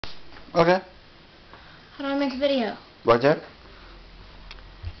Okay. How do I make a video? Right there.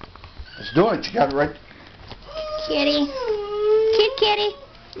 Let's do it. You got it right. Kitty. Kitty.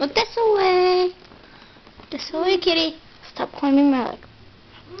 Look this way. This way, kitty. Stop climbing my leg.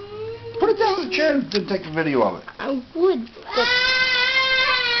 Put it down in the chair and take a video of it. I would, but...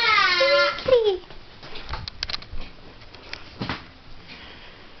 Kitty.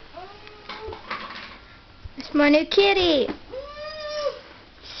 It's my new kitty.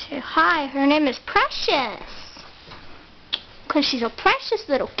 Say hi. Her name is Precious. Because she's a precious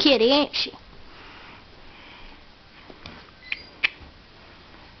little kitty, ain't she?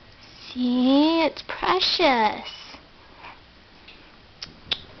 See, it's Precious.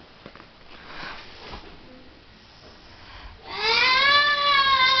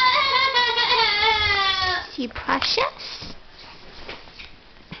 See, Precious?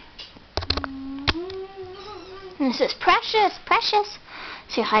 And this is Precious. Precious.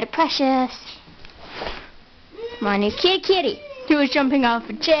 Say hi to Precious. My new kitty. He was jumping off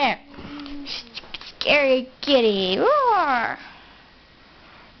a chair. Scary kitty. Roar.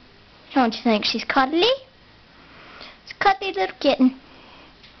 Don't you think she's cuddly? It's a cuddly little kitten.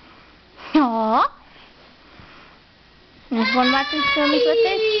 Aww. There's one of my family's with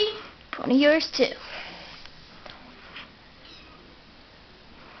this. One of yours too.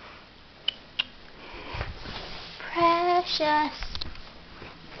 Precious.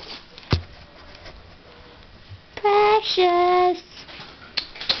 Precious.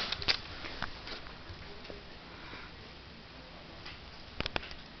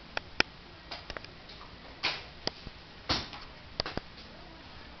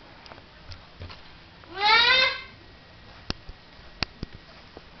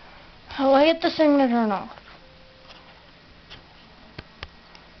 How do I get this thing to turn off?